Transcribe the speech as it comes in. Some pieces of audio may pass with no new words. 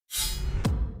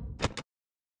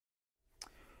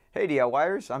Hey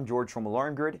DIYers, I'm George from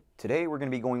AlarmGrid. Today we're going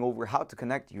to be going over how to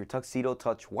connect your Tuxedo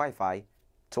Touch Wi-Fi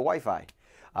to Wi-Fi.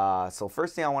 So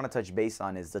first thing I want to touch base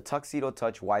on is the Tuxedo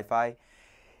Touch Wi-Fi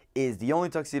is the only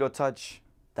Tuxedo Touch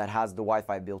that has the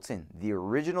Wi-Fi built in. The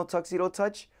original Tuxedo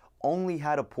Touch only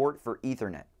had a port for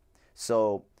Ethernet.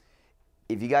 So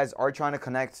if you guys are trying to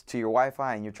connect to your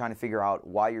Wi-Fi and you're trying to figure out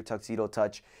why your Tuxedo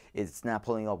Touch is not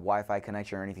pulling up Wi-Fi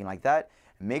connection or anything like that,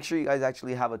 make sure you guys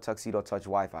actually have a Tuxedo Touch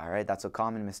Wi-Fi, right? That's a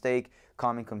common mistake,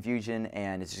 common confusion,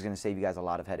 and it's just going to save you guys a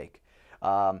lot of headache.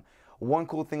 One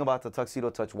cool thing about the Tuxedo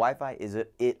Touch Wi-Fi is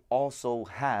it also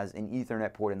has an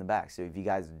Ethernet port in the back. So if you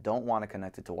guys don't want to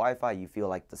connect it to Wi-Fi, you feel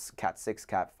like the Cat 6,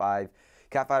 Cat 5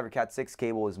 or Cat 6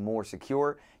 cable is more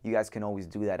secure, you guys can always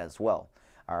do that as well.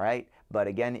 All right, but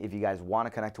again, if you guys want to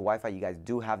connect to Wi-Fi, you guys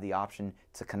do have the option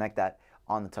to connect that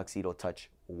on the Tuxedo Touch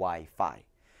Wi-Fi.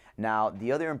 Now,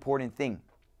 the other important thing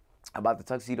about the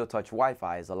Tuxedo Touch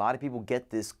Wi-Fi is a lot of people get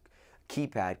this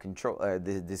keypad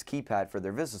this keypad for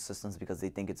their VISTA systems because they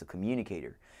think it's a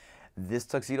communicator. This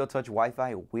Tuxedo Touch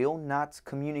Wi-Fi will not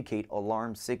communicate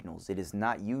alarm signals. It is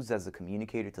not used as a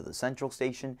communicator to the central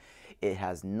station. It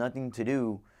has nothing to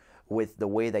do with the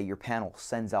way that your panel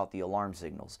sends out the alarm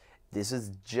signals. This is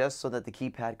just so that the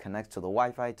keypad connects to the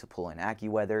Wi-Fi to pull in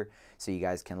AccuWeather, so you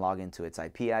guys can log into its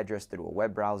IP address through a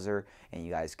web browser, and you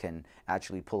guys can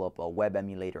actually pull up a web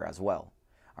emulator as well.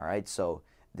 All right, so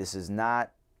this is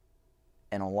not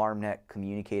an AlarmNet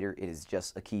communicator. It is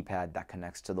just a keypad that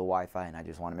connects to the Wi-Fi, and I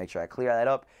just want to make sure I clear that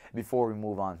up before we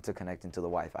move on to connecting to the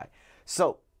Wi-Fi.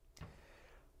 So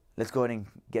let's go ahead and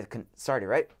get started,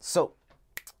 right? So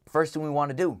first thing we want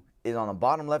to do is on the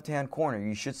bottom left hand corner,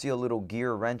 you should see a little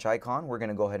gear wrench icon. We're going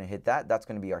to go ahead and hit that. That's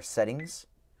going to be our settings.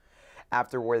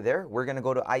 After we're there, we're going to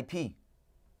go to IP.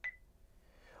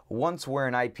 Once we're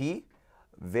in IP,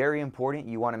 very important,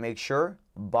 you want to make sure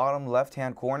bottom left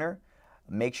hand corner,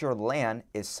 make sure LAN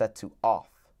is set to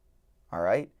off. All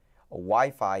right,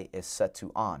 Wi-Fi is set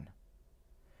to on.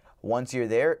 Once you're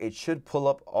there, it should pull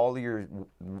up all your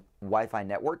Wi-Fi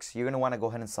networks. You're going to want to go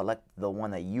ahead and select the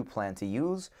one that you plan to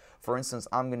use. For instance,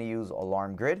 I'm going to use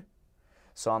AlarmGrid.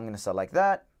 So I'm going to select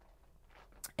that.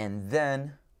 And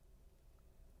then,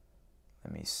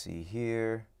 let me see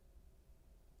here.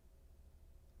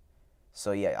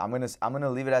 So yeah, I'm going to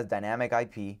leave it as dynamic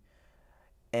IP.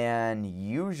 And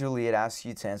usually it asks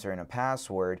you to enter in a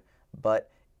password,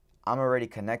 but I'm already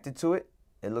connected to it.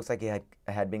 It looks like it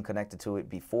had been connected to it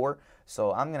before.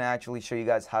 So I'm going to actually show you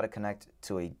guys how to connect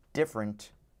to a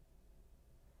different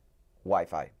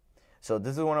Wi-Fi. So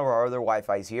this is one of our other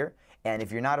Wi-Fis here. And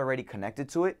if you're not already connected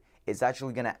to it, it's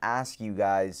actually going to ask you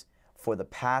guys for the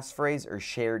passphrase or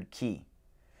shared key.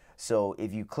 So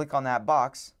if you click on that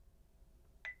box,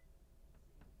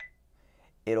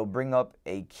 it'll bring up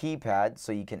a keypad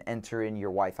so you can enter in your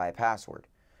Wi-Fi password.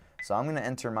 So I'm going to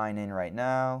enter mine in right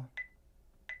now.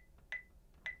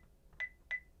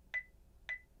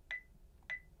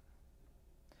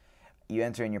 You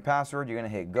enter in your password, you're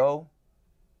going to hit go.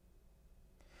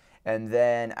 And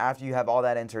then after you have all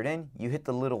that entered in, you hit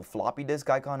the little floppy disk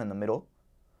icon in the middle.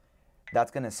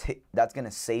 That's going to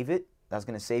save it. That's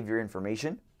going to save your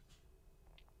information.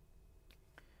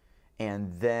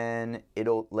 And then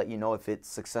it'll let you know if it's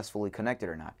successfully connected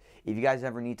or not. If you guys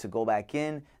ever need to go back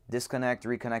in, disconnect,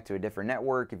 reconnect to a different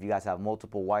network, if you guys have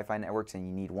multiple Wi-Fi networks and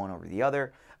you need one over the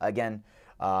other, again,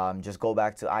 just go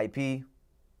back to IP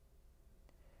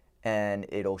and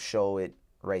it'll show it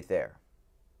right there.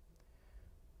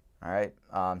 All right,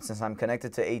 since I'm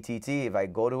connected to ATT, if I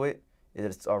go to it,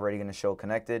 it's already going to show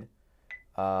connected.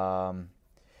 Now,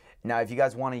 if you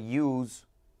guys want to use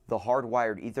the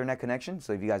hardwired Ethernet connection,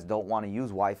 so if you guys don't want to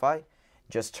use Wi-Fi,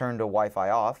 just turn the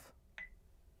Wi-Fi off,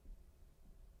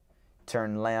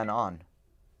 turn LAN on,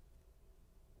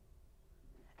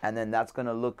 and then that's going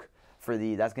to look for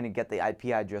that's going to get the IP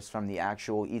address from the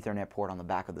actual Ethernet port on the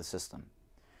back of the system.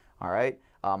 All right,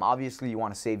 obviously you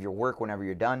want to save your work whenever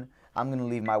you're done. I'm going to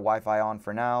leave my Wi-Fi on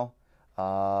for now.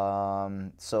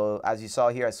 So as you saw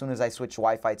here, as soon as I switch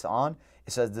Wi-Fi to on,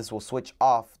 it says this will switch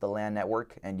off the LAN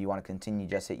network, and you want to continue,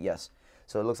 just hit yes.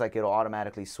 So it looks like it'll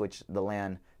automatically switch the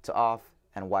LAN to off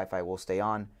and Wi-Fi will stay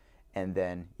on, and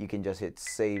then you can just hit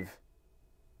save,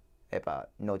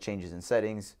 no changes in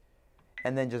settings,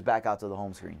 and then just back out to the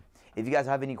home screen. If you guys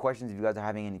have any questions, if you guys are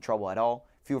having any trouble at all,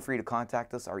 feel free to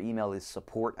contact us. Our email is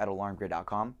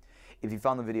support@alarmgrid.com. If you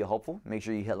found the video helpful, make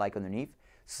sure you hit like underneath,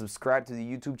 subscribe to the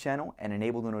YouTube channel, and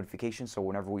enable the notifications so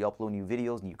whenever we upload new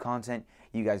videos, new content,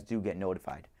 you guys do get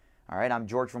notified. All right, I'm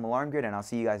George from AlarmGrid, and I'll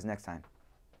see you guys next time.